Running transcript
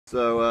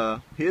So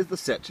here's the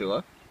set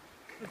tour.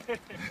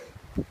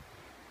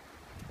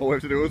 All we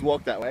have to do is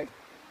walk that way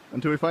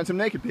until we find some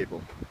naked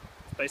people.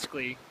 It's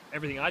basically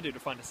everything I do to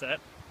find a set.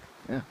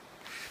 Yeah.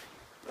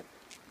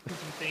 Some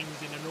things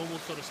in a normal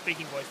sort of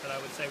speaking voice that I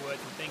would say words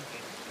and things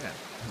in. Yeah.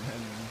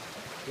 And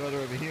further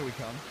over here we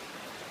come.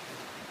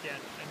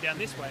 Down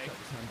this way,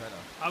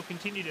 I'll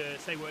continue to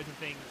say words and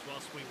things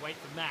whilst we wait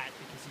for Matt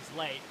because he's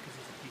late because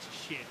he's a piece of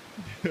shit.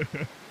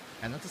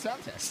 And that's a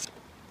sound test.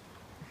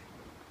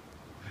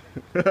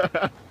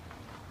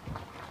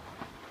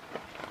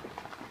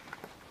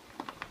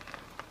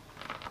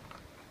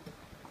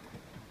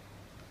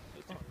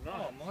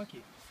 Oh,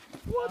 Mikey.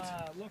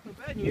 What? Look for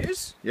bad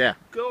news. Yeah.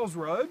 Girls'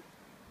 robe,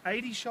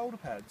 80 shoulder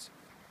pads.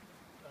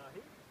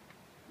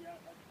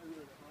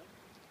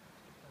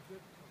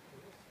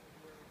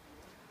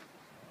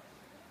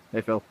 Hey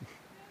Phil.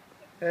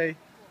 Hey,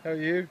 how are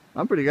you?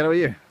 I'm pretty good, how are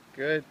you?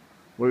 Good.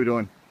 What are we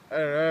doing? I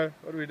don't know.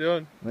 What are we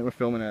doing? I think we're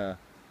filming a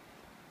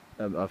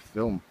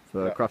film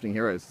for Crafting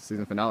Heroes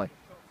season finale.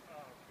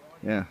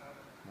 Yeah.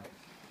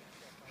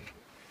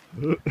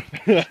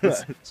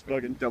 It's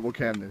fucking double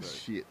cam this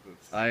shit.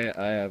 I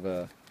have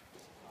a...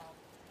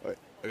 Wait,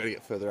 I gotta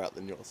get further out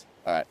than yours.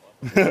 Alright.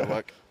 Does that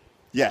work?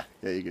 Yeah,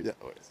 you good. Yeah,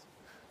 no worries.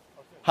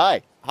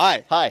 Hi!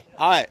 Hi! Hi!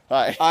 Hi!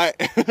 Hi! Hi!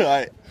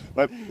 Hi!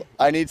 But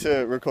I need to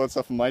record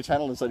stuff on my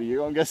channel and so do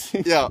you, I'm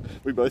guessing. Yeah.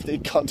 We both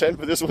need content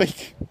for this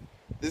week.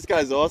 This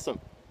guy's awesome.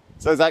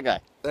 So is that guy.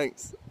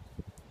 Thanks.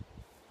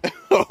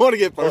 I want to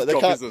get both they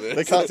copies can't, of this.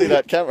 they can't see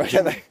that camera,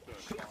 can they?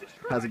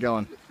 How's it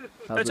going?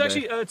 It's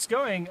actually it's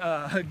going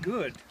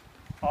good.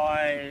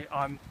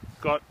 I'm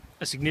got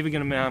a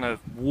significant amount of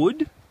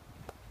wood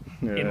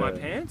in my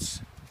pants.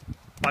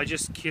 I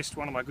just kissed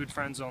one of my good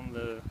friends on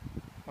the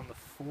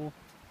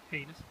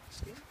forepenis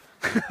skin.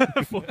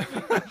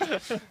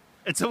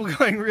 It's all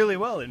going really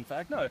well. In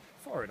fact, no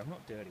forehead. I'm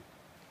not dirty.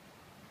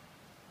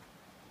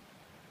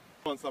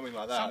 Want something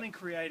like that. Something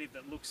creative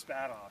that looks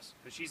badass.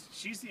 But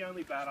she's the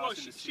only badass. Well,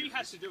 she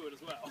has to do it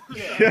as well.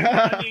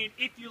 Yeah. I mean,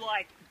 if you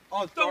like.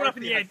 Oh, throw it up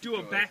in the air, do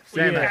a backflip,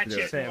 Sam has catch to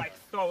do it, it. and like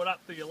throw it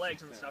up through your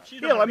legs and stuff.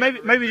 Yeah, like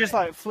maybe just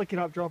like flick it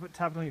up, drop it,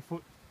 tap it on your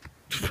foot.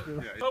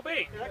 Well,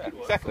 be.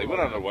 Exactly, we're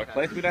not in a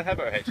workplace, we don't have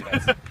OHS.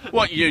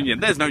 What union?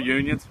 There's no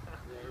unions.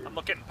 I'm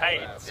not getting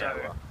paid,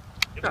 so.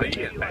 No, you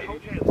get paid.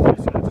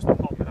 Just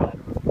pop it up.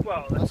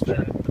 Well, that's the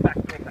back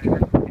door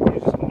payment. If you're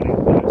just holding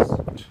it close.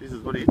 Jesus,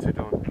 what are you two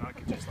doing? And I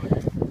could just like.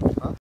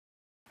 Am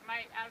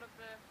I out of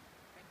the...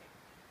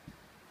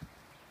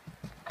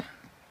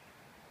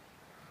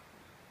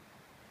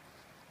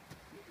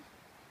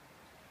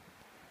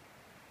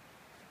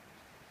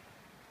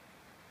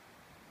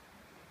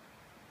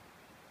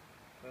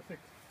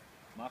 Perfect.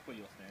 Mark where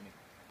you're standing.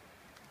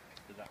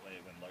 Because that way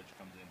when Loach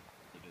comes in,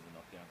 to do the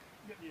knockdown.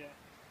 Yeah.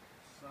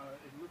 So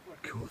it looked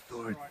like Cool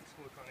authority. strikes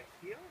were kind of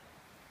here.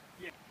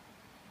 Yeah.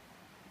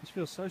 This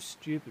feels so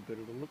stupid, but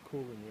it'll look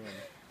cool in the end.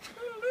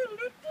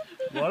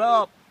 What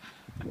up?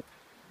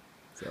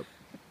 What's up?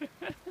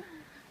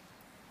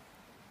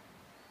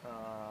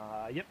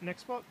 Yep,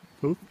 next spot.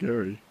 So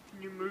scary.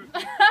 Can you move?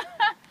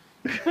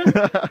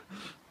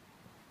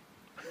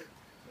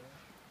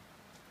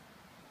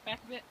 Back a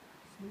bit.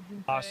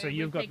 So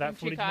you've got that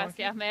footage, cars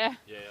Mikey? down there.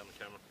 Yeah, on the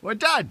camera. We're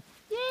done!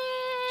 Yay!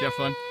 Did you have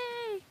fun?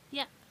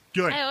 Yeah.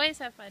 Good. I always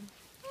have fun.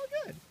 Oh,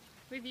 good.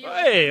 With you.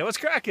 Hey, what's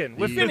cracking?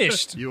 We're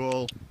finished. You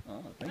all...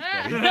 Oh,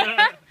 thanks,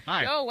 buddy.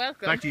 Hi. You're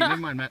welcome. Back to you.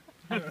 Never mind, Matt.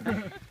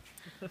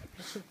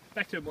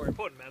 Back to more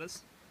important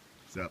matters.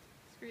 What's up?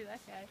 Screw that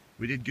guy.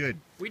 We did good.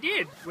 We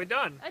did. We're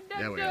done. I'm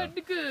Yeah, done we are.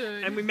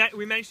 good. And we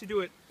managed to do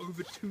it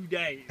over 2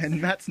 days.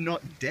 And Matt's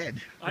not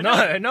dead. I No,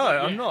 know. no, Not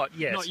I'm yet. not.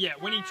 Yes. Not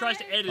yet. When he tries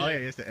to edit Oh, yeah, it,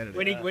 he has to edit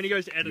when it. he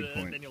goes to edit Good it,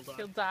 point. then he'll die.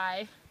 He'll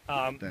die.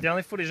 The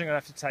only footage I'm gonna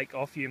have to take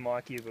off you,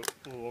 Mikey, but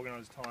we'll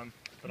organise time.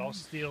 But I'll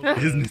steal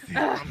Businessy.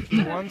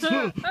 the ones.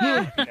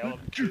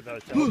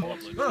 Those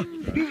teleports.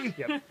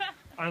 Yep.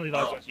 Only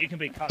those ones. You can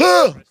be cut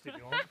off the rest if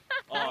you want.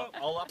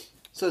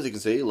 So as you can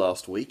see,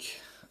 last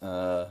week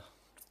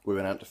we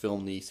went out to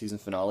film the season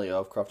finale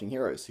of Crafting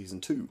Heroes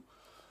Season 2,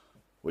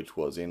 which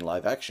was in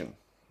live action.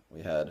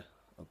 We had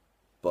a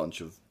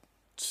bunch of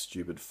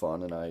stupid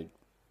fun and I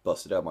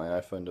busted out my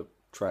iPhone to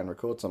try and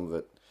record some of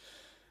it.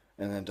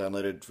 And then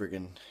downloaded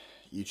friggin'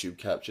 YouTube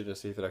Capture to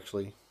see if it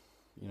actually,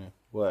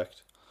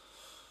 worked.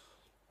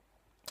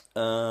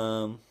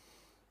 Yeah,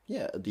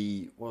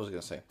 what was I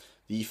going to say?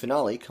 The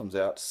finale comes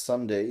out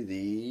Sunday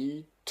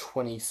the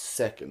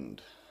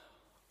 22nd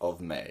of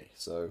May,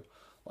 so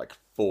like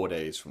 4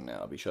 days from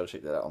now. Be sure to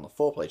check that out on the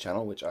 4Play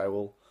channel, which I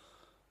will,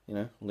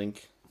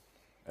 link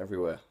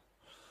everywhere.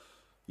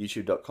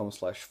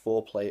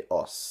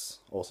 youtube.com/4playos.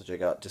 Also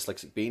check out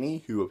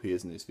DyslexiCBeanie, who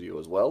appears in this video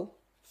as well.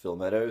 Phil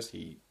Meadows,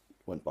 he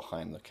went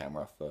behind the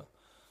camera for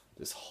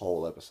this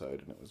whole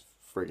episode, and it was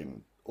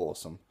friggin'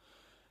 awesome.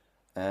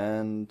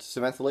 And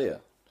Samantha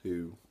Leah,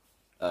 who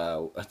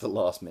at the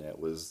last minute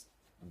was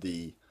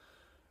the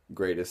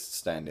greatest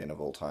stand-in of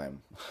all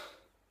time.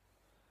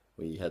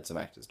 We had some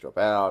actors drop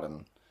out,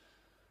 and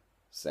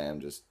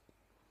Sam just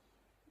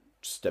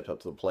stepped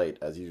up to the plate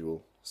as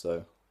usual.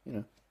 So,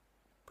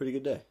 pretty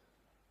good day.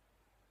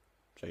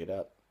 check it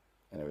out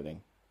and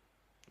everything.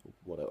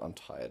 What? I'm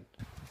tired.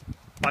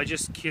 I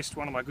just kissed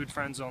one of my good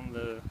friends on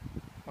the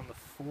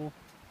forehead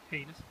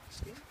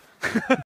skin.